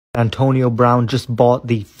Antonio Brown just bought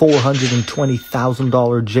the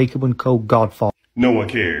 $420,000 Jacob & Co. Godfather. No one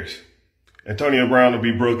cares. Antonio Brown will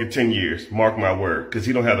be broke in 10 years, mark my word, because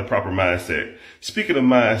he don't have the proper mindset. Speaking of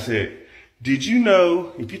mindset, did you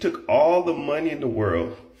know if you took all the money in the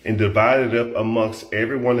world and divided it up amongst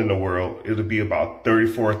everyone in the world, it would be about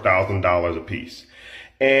 $34,000 a piece.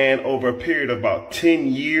 And over a period of about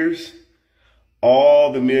 10 years,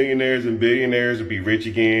 all the millionaires and billionaires would be rich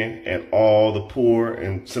again, and all the poor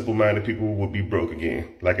and simple-minded people would be broke again,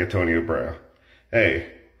 like Antonio Brown.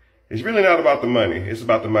 Hey, it's really not about the money. It's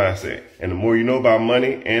about the mindset. And the more you know about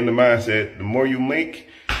money and the mindset, the more you make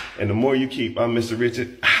and the more you keep. I'm Mr.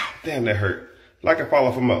 Richard. Ow, damn, that hurt. Like and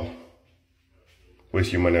follow for more.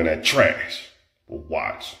 Waste your money on that trash.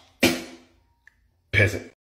 Watch. Peasant.